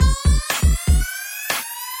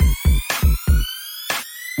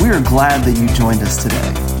We are glad that you joined us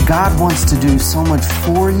today. God wants to do so much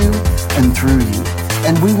for you and through you,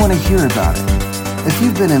 and we want to hear about it. If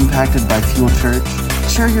you've been impacted by Fuel Church,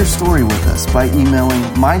 share your story with us by emailing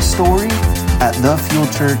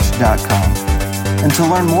mystory@thefuelchurch.com. And to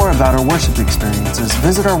learn more about our worship experiences,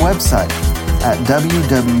 visit our website at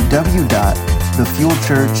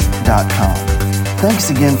www.thefuelchurch.com. Thanks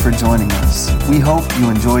again for joining us. We hope you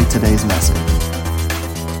enjoyed today's message.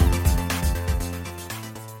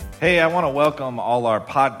 Hey, I want to welcome all our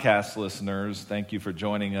podcast listeners. Thank you for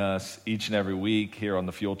joining us each and every week here on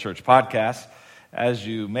the Fuel Church podcast. As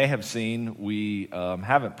you may have seen, we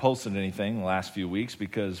haven't posted anything the last few weeks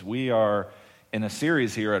because we are in a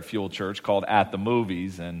series here at Fuel Church called At the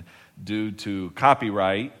Movies, and due to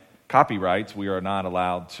copyrights, we are not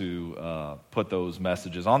allowed to put those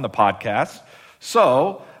messages on the podcast.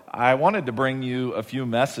 So I wanted to bring you a few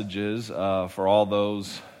messages for all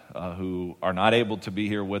those who are not able to be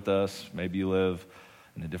here with us. Maybe you live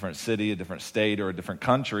in a different city, a different state, or a different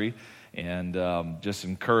country, and just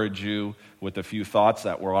encourage you with a few thoughts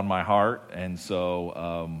that were on my heart. And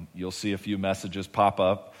so you'll see a few messages pop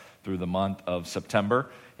up through the month of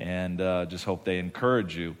September, and just hope they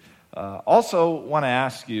encourage you. Also want to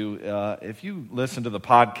ask you, if you listen to the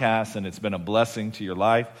podcast and it's been a blessing to your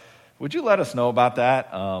life, would you let us know about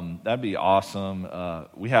that? That'd be awesome.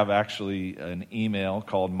 We have actually an email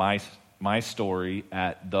called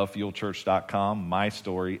mystory@thefuelchurch.com,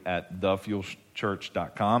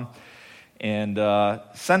 mystory@thefuelchurch.com. And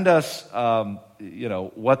send us, let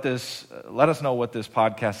us know what this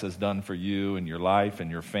podcast has done for you and your life and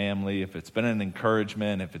your family. If it's been an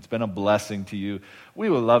encouragement, if it's been a blessing to you, we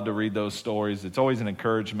would love to read those stories. It's always an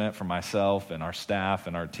encouragement for myself and our staff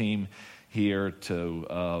and our team here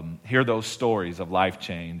to hear those stories of life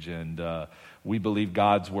change. And we believe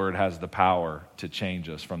God's word has the power to change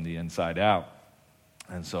us from the inside out.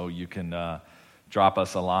 And so you can drop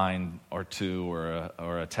us a line or two or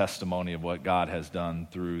a testimony of what God has done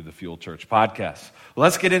through the Fuel Church podcast.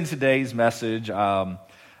 Let's get into today's message. I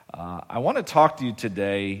want to talk to you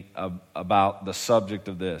today about the subject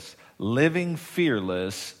of this: living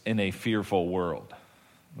fearless in a fearful world.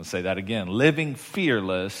 Let's say that again: living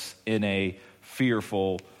fearless in a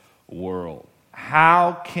fearful world.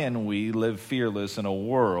 How can we live fearless in a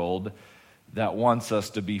world that wants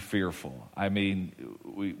us to be fearful? I mean,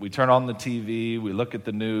 we turn on the TV, we look at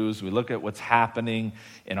the news, we look at what's happening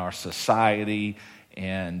in our society,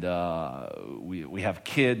 and we have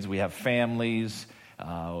kids, we have families,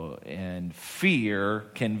 and fear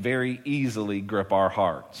can very easily grip our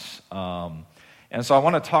hearts. And so I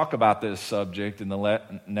want to talk about this subject in the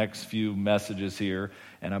next few messages here,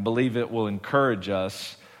 and I believe it will encourage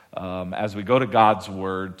us as we go to God's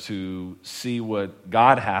Word to see what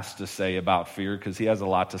God has to say about fear, because He has a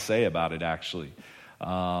lot to say about it, actually.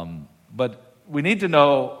 But we need to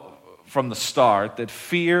know from the start that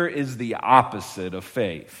fear is the opposite of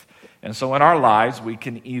faith. And so in our lives, we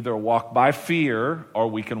can either walk by fear or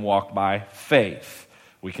we can walk by faith.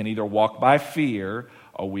 We can either walk by fear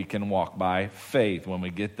or we can walk by faith. When we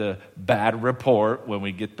get the bad report, when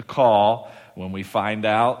we get the call, when we find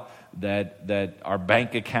out that our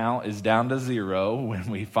bank account is down to zero, when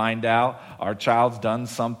we find out our child's done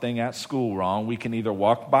something at school wrong, we can either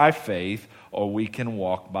walk by faith or we can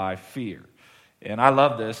walk by fear. And I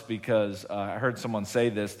love this because I heard someone say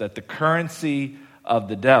this, that the currency of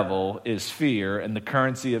the devil is fear and the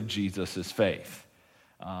currency of Jesus is faith.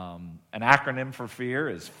 An acronym for fear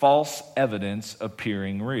is false evidence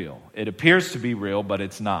appearing real. It appears to be real, but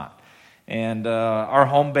it's not. And our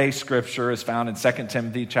home-based scripture is found in 2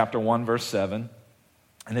 Timothy chapter 1, verse 7.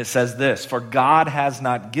 And it says this: "For God has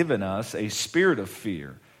not given us a spirit of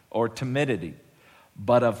fear or timidity,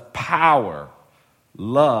 but of power,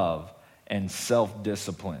 love, and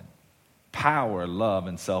self-discipline." Power, love,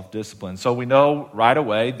 and self-discipline. So we know right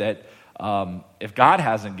away that if God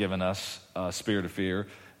hasn't given us a spirit of fear,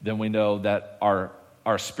 then we know that our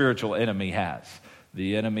spiritual enemy has.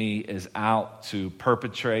 The enemy is out to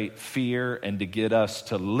perpetrate fear and to get us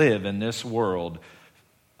to live in this world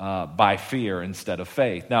by fear instead of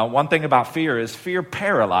faith. Now, one thing about fear is fear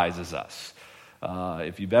paralyzes us.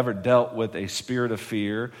 If you've ever dealt with a spirit of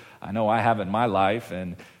fear, I know I have in my life,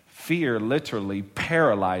 and fear literally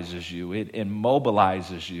paralyzes you. It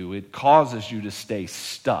immobilizes you. It causes you to stay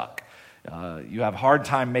stuck. You have a hard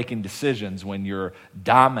time making decisions when you're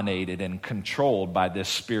dominated and controlled by this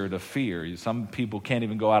spirit of fear. Some people can't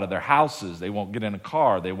even go out of their houses. They won't get in a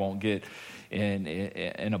car. They won't get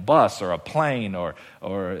in a bus or a plane, or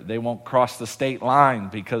they won't cross the state line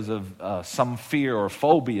because of some fear or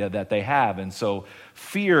phobia that they have. And so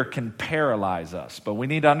fear can paralyze us. But we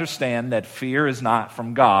need to understand that fear is not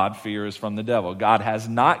from God. Fear is from the devil. God has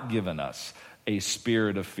not given us a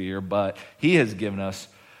spirit of fear, but he has given us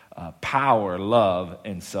power, love,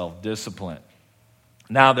 and self-discipline.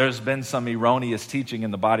 Now, there's been some erroneous teaching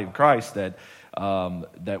in the body of Christ that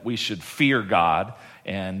we should fear God,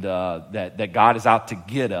 and that God is out to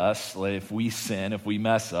get us. If we sin, if we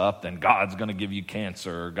mess up, then God's going to give you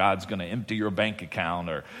cancer, or God's going to empty your bank account,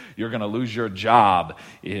 or you're going to lose your job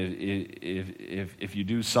if you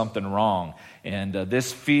do something wrong. And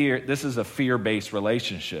this is a fear-based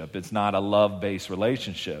relationship. It's not a love-based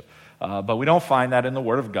relationship. But we don't find that in the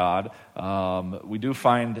Word of God. We do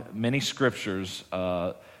find many scriptures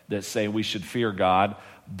that say we should fear God,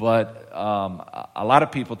 but a lot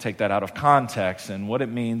of people take that out of context, and what it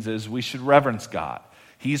means is we should reverence God.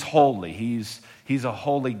 He's holy. He's a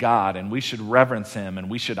holy God, and we should reverence him, and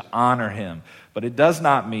we should honor him. But it does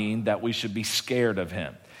not mean that we should be scared of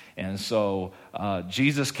him. And so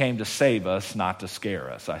Jesus came to save us, not to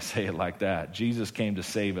scare us. I say it like that. Jesus came to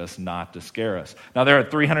save us, not to scare us. Now, there are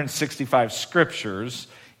 365 scriptures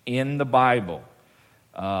in the Bible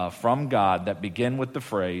from God that begin with the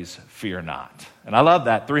phrase, fear not. And I love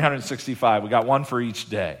that, 365. We got one for each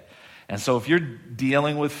day. And so if you're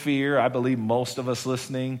dealing with fear, I believe most of us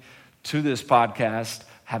listening to this podcast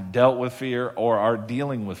have dealt with fear or are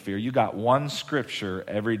dealing with fear. You got one scripture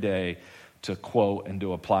every day to quote and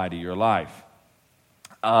to apply to your life.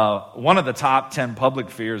 One of the top 10 public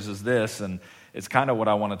fears is this, and it's kind of what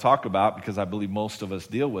I want to talk about because I believe most of us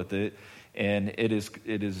deal with it, and it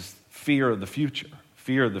is fear of the future.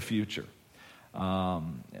 Fear of the future.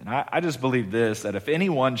 And I just believe this, that if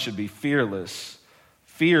anyone should be fearless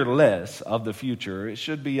of the future, it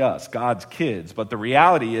should be us, God's kids. But the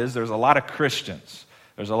reality is there's a lot of Christians.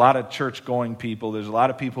 There's a lot of church-going people. There's a lot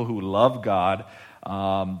of people who love God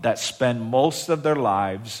that spend most of their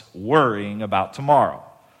lives worrying about tomorrow.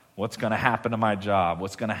 What's going to happen to my job?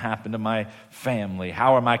 What's going to happen to my family?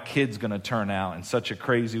 How are my kids going to turn out in such a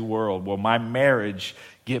crazy world? Will my marriage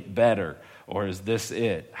get better? Or is this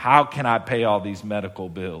it? How can I pay all these medical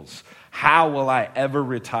bills? How will I ever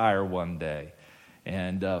retire one day?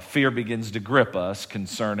 And fear begins to grip us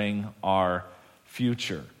concerning our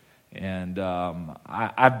future. And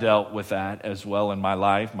I've dealt with that as well in my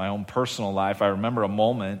life, my own personal life. I remember a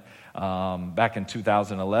moment back in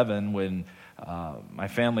 2011 when my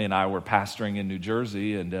family and I were pastoring in New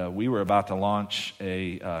Jersey, and we were about to launch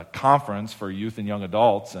a conference for youth and young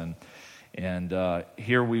adults. And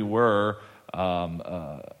here we were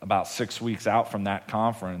about 6 weeks out from that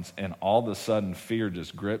conference, and all of a sudden fear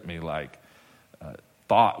just gripped me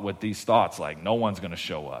with these thoughts like no one's going to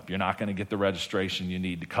show up. You're not going to get the registration you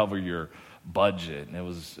need to cover your budget. And it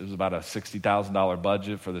was about a $60,000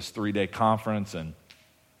 budget for this 3-day conference. And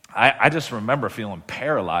I just remember feeling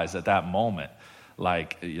paralyzed at that moment.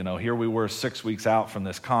 Here we were 6 weeks out from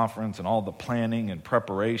this conference, and all the planning and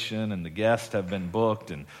preparation, and the guests have been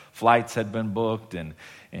booked, and flights had been booked, and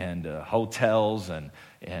hotels, and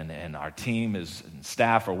our team and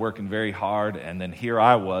staff are working very hard. And then here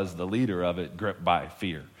I was, the leader of it, gripped by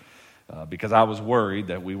fear because I was worried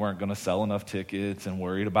that we weren't going to sell enough tickets and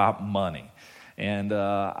worried about money. And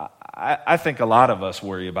I think a lot of us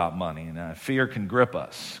worry about money, and fear can grip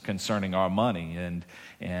us concerning our money.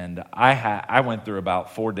 And I went through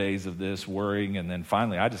about 4 days of this worrying, and then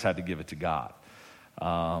finally I just had to give it to God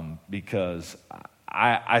because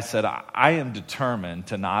I said I am determined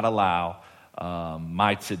to not allow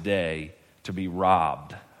my today to be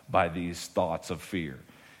robbed by these thoughts of fear.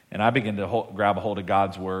 And I began to grab a hold of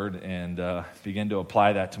God's word and begin to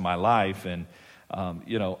apply that to my life. And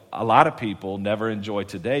a lot of people never enjoy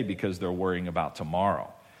today because they're worrying about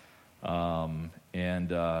tomorrow.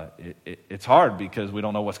 It's hard because we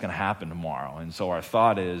don't know what's going to happen tomorrow. And so our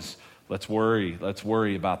thought is, let's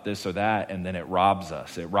worry about this or that, and then it robs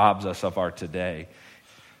us. It robs us of our today.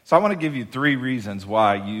 So I want to give you 3 reasons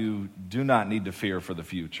why you do not need to fear for the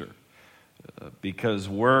future. Because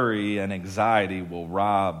worry and anxiety will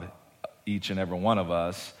rob each and every one of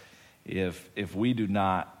us if we do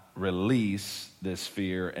not release this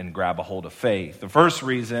fear and grab a hold of faith. The first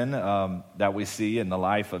reason that we see in the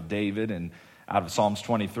life of David and out of Psalms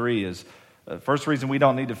 23 is, the first reason we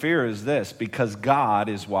don't need to fear is this: because God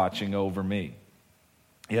is watching over me.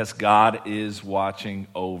 Yes, God is watching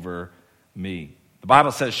over me. The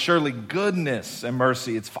Bible says, surely goodness and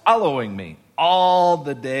mercy, it's following me all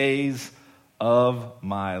the days of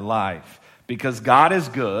my life. Because God is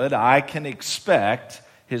good, I can expect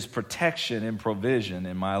his protection and provision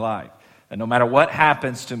in my life. And no matter what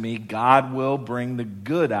happens to me, God will bring the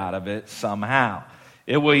good out of it somehow.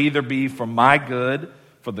 It will either be for my good,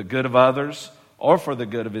 for the good of others, or for the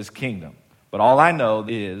good of his kingdom. But all I know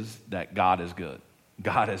is that God is good.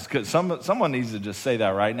 God is good. Someone needs to just say that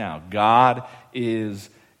right now. God is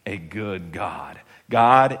a good God.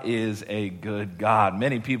 God is a good God.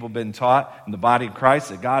 Many people have been taught in the body of Christ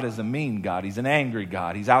that God is a mean God. He's an angry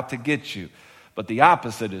God. He's out to get you. But the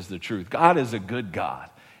opposite is the truth. God is a good God,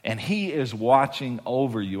 and he is watching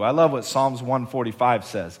over you. I love what Psalms 145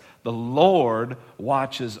 says. The Lord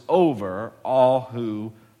watches over all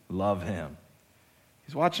who love him.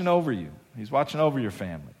 He's watching over you. He's watching over your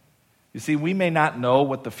family. You see, we may not know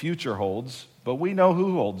what the future holds, but we know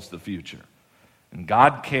who holds the future. And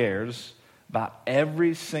God cares about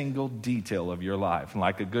every single detail of your life. And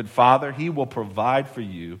like a good father, he will provide for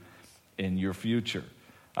you in your future.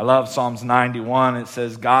 I love Psalms 91. It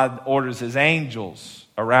says, God orders his angels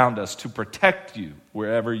around us to protect you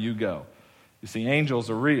wherever you go. You see, angels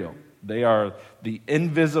are real. They are the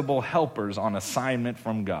invisible helpers on assignment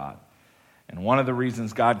from God. And one of the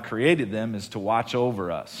reasons God created them is to watch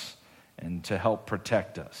over us and to help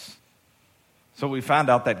protect us. So we found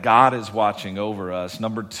out that God is watching over us.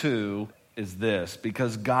 Number 2 is this: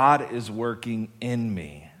 because God is working in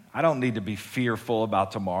me. I don't need to be fearful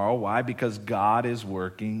about tomorrow. Why? Because God is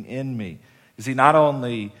working in me. You see, not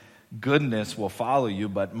only goodness will follow you,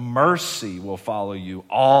 but mercy will follow you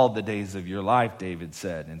all the days of your life, David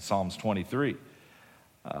said in Psalms 23.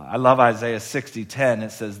 I love Isaiah 60:10.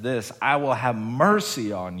 It says this: I will have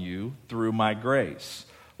mercy on you through my grace.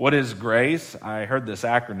 What is grace? I heard this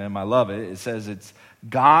acronym. I love it. It says it's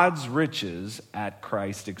God's riches at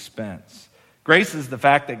Christ's expense. Grace is the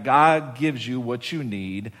fact that God gives you what you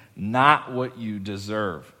need, not what you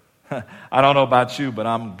deserve. I don't know about you, but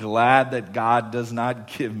I'm glad that God does not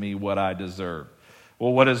give me what I deserve.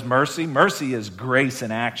 Well, what is mercy? Mercy is grace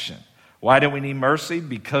in action. Why do we need mercy?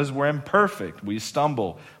 Because we're imperfect. We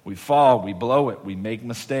stumble, we fall, we blow it, we make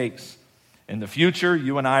mistakes. In the future,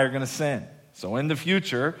 you and I are going to sin. So in the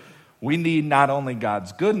future, we need not only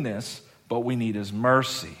God's goodness, but we need his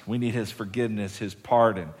mercy. We need his forgiveness, his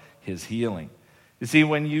pardon, his healing. You see,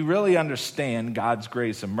 when you really understand God's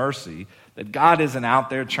grace and mercy, that God isn't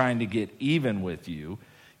out there trying to get even with you,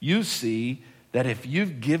 you see that if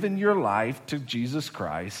you've given your life to Jesus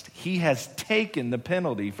Christ, he has taken the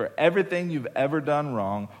penalty for everything you've ever done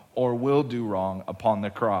wrong or will do wrong upon the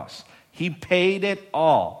cross. He paid it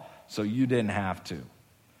all, so you didn't have to.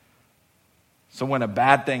 So when a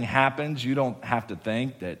bad thing happens, you don't have to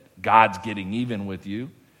think that God's getting even with you.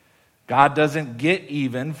 God doesn't get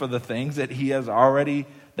even for the things that have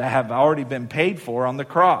already been paid for on the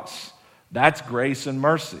cross. That's grace and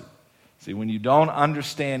mercy. See, when you don't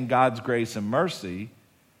understand God's grace and mercy,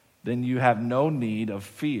 then you have no need of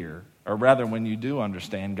fear. Or rather, when you do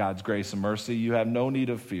understand God's grace and mercy, you have no need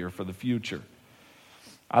of fear for the future.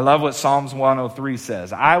 I love what Psalms 103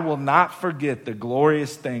 says. I will not forget the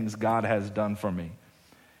glorious things God has done for me.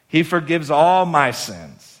 He forgives all my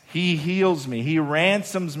sins. He heals me. He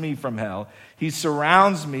ransoms me from hell. He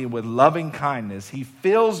surrounds me with loving kindness. He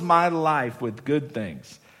fills my life with good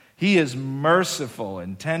things. He is merciful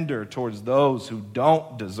and tender towards those who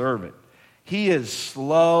don't deserve it. He is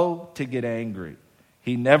slow to get angry.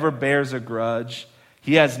 He never bears a grudge.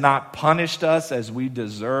 He has not punished us as we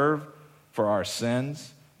deserve for our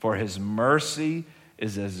sins. For his mercy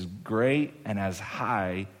is as great and as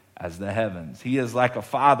high as the heavens. He is like a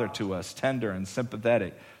father to us, tender and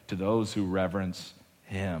sympathetic to those who reverence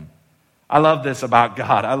him. I love this about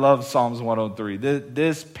God. I love Psalms 103.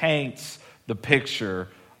 This paints the picture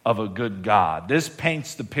of a good God. This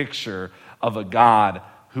paints the picture of a God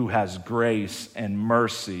who has grace and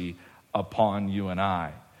mercy upon you and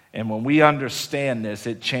I. And when we understand this,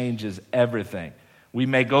 it changes everything. We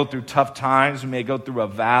may go through tough times. We may go through a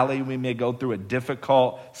valley. We may go through a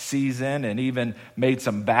difficult season and even made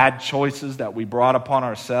some bad choices that we brought upon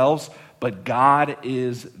ourselves. But God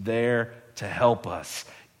is there to help us.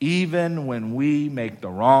 Even when we make the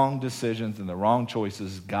wrong decisions and the wrong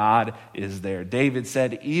choices, God is there. David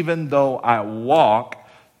said, even though I walk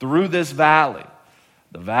through this valley,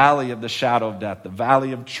 the valley of the shadow of death, the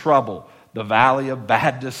valley of trouble, the valley of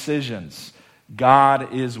bad decisions,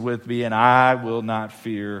 God is with me, and I will not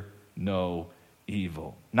fear no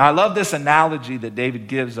evil. Now, I love this analogy that David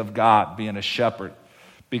gives of God being a shepherd,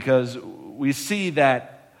 because we see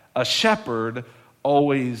that a shepherd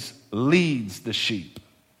always leads the sheep,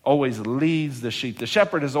 always leads the sheep. The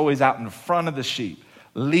shepherd is always out in front of the sheep,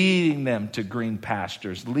 leading them to green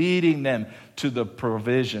pastures, leading them to the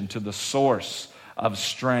provision, to the source of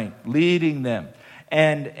strength, leading them.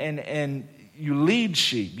 And you lead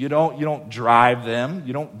sheep. You don't drive them.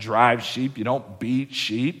 You don't drive sheep. You don't beat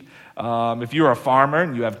sheep. If you're a farmer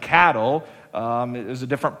and you have cattle, there's a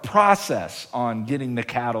different process on getting the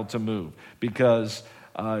cattle to move because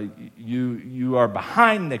you are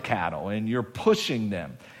behind the cattle and you're pushing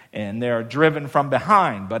them and they're driven from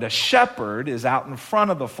behind. But a shepherd is out in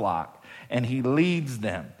front of the flock and he leads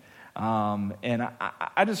them. And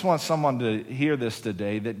I just want someone to hear this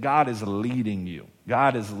today, that God is leading you.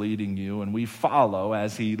 God is leading you, and we follow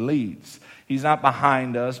as he leads. He's not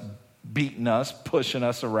behind us, beating us, pushing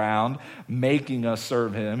us around, making us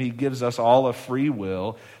serve him. He gives us all a free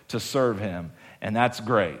will to serve him, and that's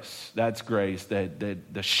grace. That's grace, that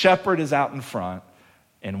the shepherd is out in front,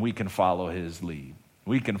 and we can follow his lead.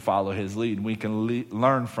 We can follow his lead, and we can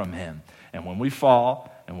learn from him. And when we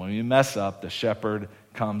fall and when we mess up, the shepherd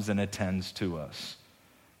comes and attends to us.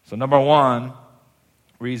 So number one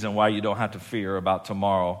reason why you don't have to fear about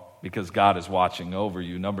tomorrow, because God is watching over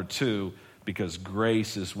you. Number two, because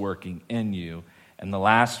grace is working in you. And the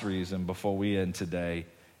last reason before we end today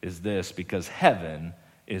is this, because heaven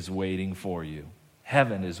is waiting for you.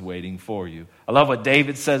 Heaven is waiting for you. I love what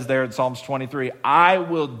David says there in Psalms 23. I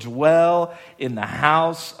will dwell in the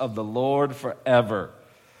house of the Lord forever.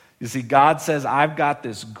 You see, God says, I've got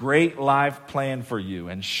this great life plan for you,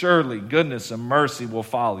 and surely goodness and mercy will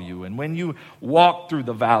follow you. And when you walk through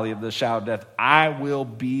the valley of the shadow of death, I will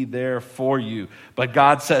be there for you. But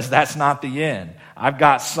God says, that's not the end. I've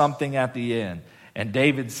got something at the end. And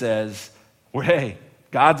David says, well, hey,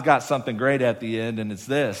 God's got something great at the end, and it's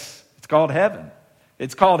this. It's called heaven.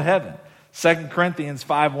 It's called heaven. 2 Corinthians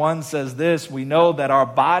 5:1 says this, we know that our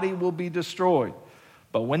body will be destroyed.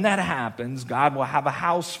 But when that happens, God will have a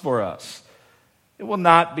house for us. It will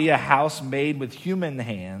not be a house made with human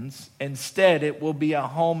hands. Instead, it will be a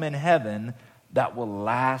home in heaven that will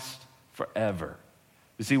last forever.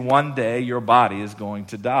 You see, one day your body is going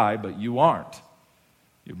to die, but you aren't.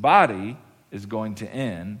 Your body is going to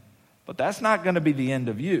end, but that's not going to be the end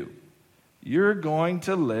of you. You're going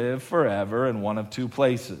to live forever in one of two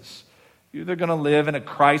places. You're either going to live in a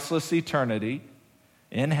Christless eternity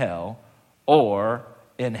in hell, or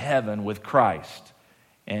in heaven with Christ.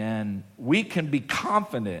 And we can be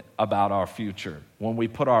confident about our future when we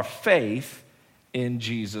put our faith in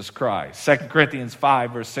Jesus Christ. 2 Corinthians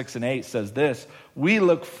 5, verse 6 and 8 says this, we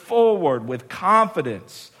look forward with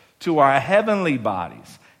confidence to our heavenly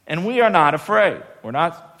bodies, and we are not afraid. We're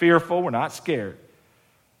not fearful, we're not scared,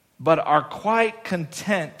 but are quite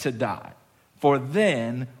content to die, for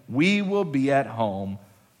then we will be at home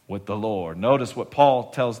with the Lord. Notice what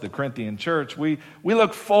Paul tells the Corinthian church. We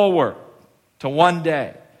look forward to one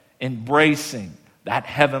day embracing that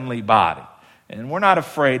heavenly body. And we're not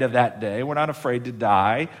afraid of that day. We're not afraid to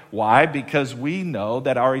die. Why? Because we know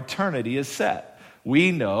that our eternity is set.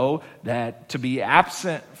 We know that to be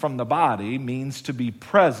absent from the body means to be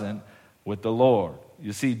present with the Lord.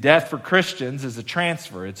 You see, death for Christians is a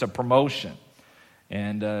transfer. It's a promotion.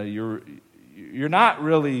 And you're not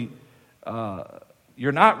really...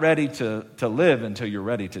 You're not ready to live until you're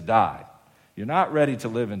ready to die. You're not ready to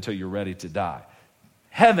live until you're ready to die.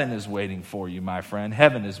 Heaven is waiting for you, my friend.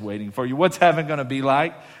 Heaven is waiting for you. What's heaven going to be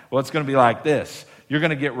like? Well, it's going to be like this. You're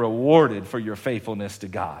going to get rewarded for your faithfulness to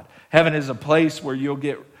God. Heaven is a place where you'll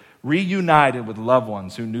get reunited with loved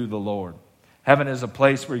ones who knew the Lord. Heaven is a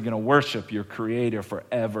place where you're going to worship your Creator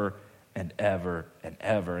forever and ever and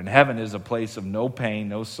ever. And heaven is a place of no pain,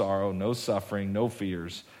 no sorrow, no suffering, no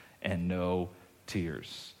fears, and no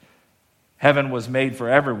tears. Heaven was made for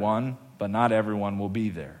everyone, but not everyone will be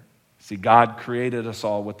there. See, God created us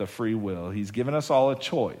all with a free will. He's given us all a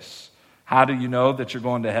choice. How do you know that you're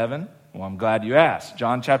going to heaven? Well, I'm glad you asked.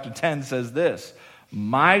 John chapter 10 says this,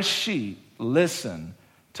 my sheep listen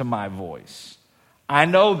to my voice. I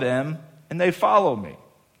know them, and they follow me.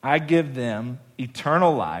 I give them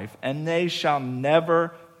eternal life, and they shall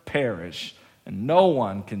never perish, and no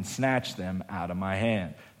one can snatch them out of my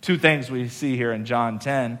hand. Two things we see here in John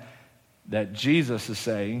 10 that Jesus is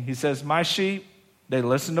saying. He says, my sheep, they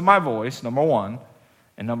listen to my voice, number one.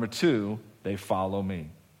 And number two, they follow me.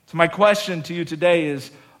 So my question to you today is,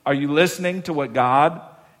 are you listening to what God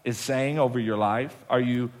is saying over your life? Are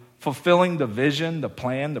you fulfilling the vision, the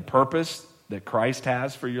plan, the purpose that Christ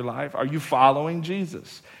has for your life? Are you following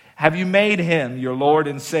Jesus? Have you made him your Lord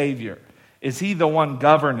and Savior? Is he the one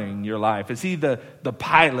governing your life? Is he the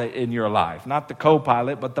pilot in your life? Not the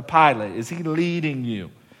co-pilot, but the pilot. Is he leading you?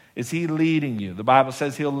 Is he leading you? The Bible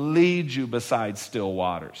says he'll lead you beside still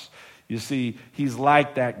waters. You see, he's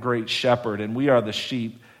like that great shepherd, and we are the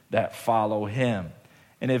sheep that follow him.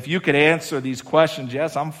 And if you could answer these questions,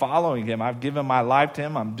 yes, I'm following him, I've given my life to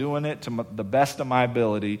him, I'm doing it to the best of my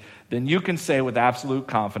ability, then you can say with absolute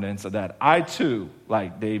confidence that I too,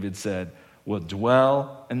 like David said, will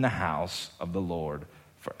dwell in the house of the Lord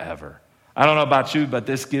forever. I don't know about you, but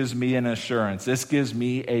this gives me an assurance. This gives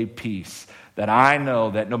me a peace that I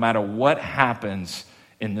know that no matter what happens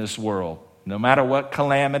in this world, no matter what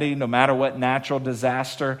calamity, no matter what natural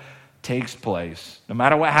disaster takes place, no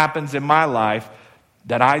matter what happens in my life,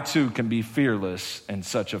 that I too can be fearless in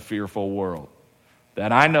such a fearful world.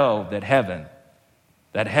 That I know that heaven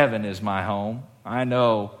is my home. I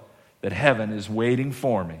know that heaven is waiting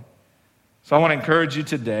for me. So I want to encourage you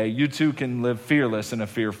today, you too can live fearless in a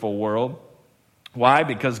fearful world. Why?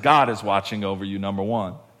 Because God is watching over you, number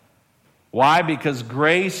one. Why? Because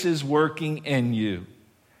grace is working in you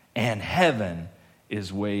and heaven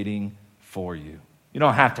is waiting for you. You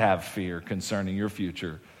don't have to have fear concerning your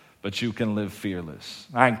future, but you can live fearless.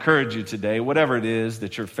 I encourage you today, whatever it is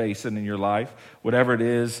that you're facing in your life, whatever it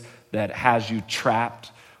is that has you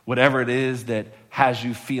trapped, whatever it is that has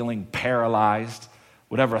you feeling paralyzed,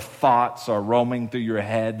 whatever thoughts are roaming through your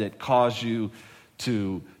head that cause you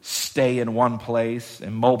to stay in one place,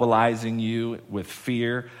 immobilizing you with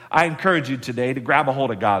fear, I encourage you today to grab a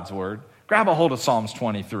hold of God's word. Grab a hold of Psalms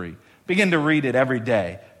 23. Begin to read it every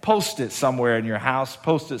day. Post it somewhere in your house.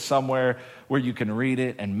 Post it somewhere where you can read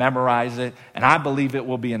it and memorize it. And I believe it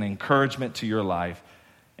will be an encouragement to your life.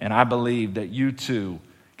 And I believe that you too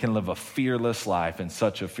can live a fearless life in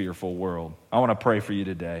such a fearful world. I want to pray for you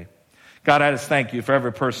today. God, I just thank you for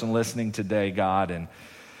every person listening today, God. And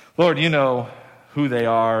Lord, you know who they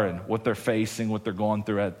are and what they're facing, what they're going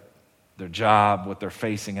through at their job, what they're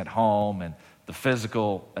facing at home, and the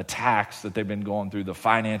physical attacks that they've been going through, the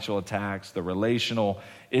financial attacks, the relational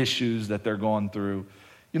issues that they're going through.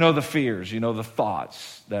 You know the fears, you know the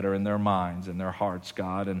thoughts that are in their minds and their hearts,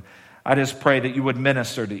 God. And I just pray that you would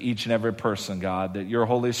minister to each and every person, God, that your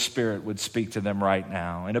Holy Spirit would speak to them right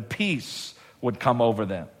now, and a peace would come over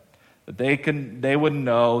them, that they would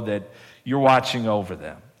know that you're watching over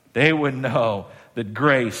them. They would know that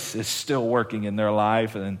grace is still working in their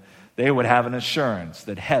life, and they would have an assurance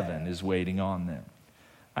that heaven is waiting on them.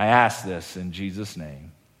 I ask this in Jesus'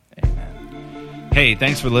 name. Amen. Hey,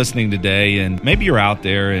 thanks for listening today. And maybe you're out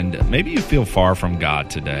there and maybe you feel far from God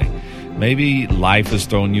today. Maybe life has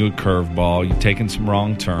thrown you a curveball. You've taken some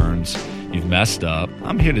wrong turns. You've messed up.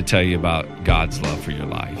 I'm here to tell you about God's love for your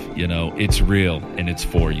life. You know, it's real and it's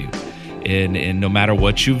for you. And no matter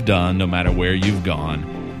what you've done, no matter where you've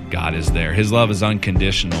gone, God is there. His love is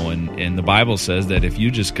unconditional, and the Bible says that if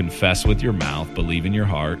you just confess with your mouth, believe in your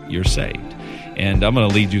heart, you're saved. And I'm going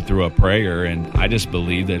to lead you through a prayer, and I just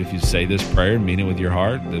believe that if you say this prayer and mean it with your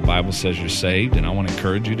heart, the Bible says you're saved, and I want to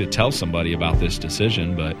encourage you to tell somebody about this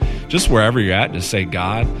decision. But just wherever you're at, just say,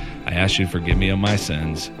 God, I ask you to forgive me of my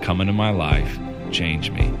sins, come into my life,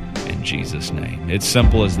 change me in Jesus' name. It's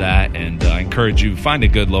simple as that, and I encourage you, find a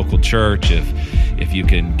good local church. If you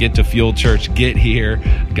can get to Fuel Church, get here.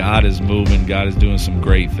 God is moving. God is doing some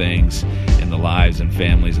great things in the lives and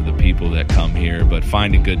families of the people that come here. But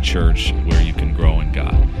find a good church where you can grow in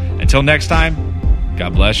God. Until next time,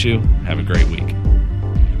 God bless you. Have a great week.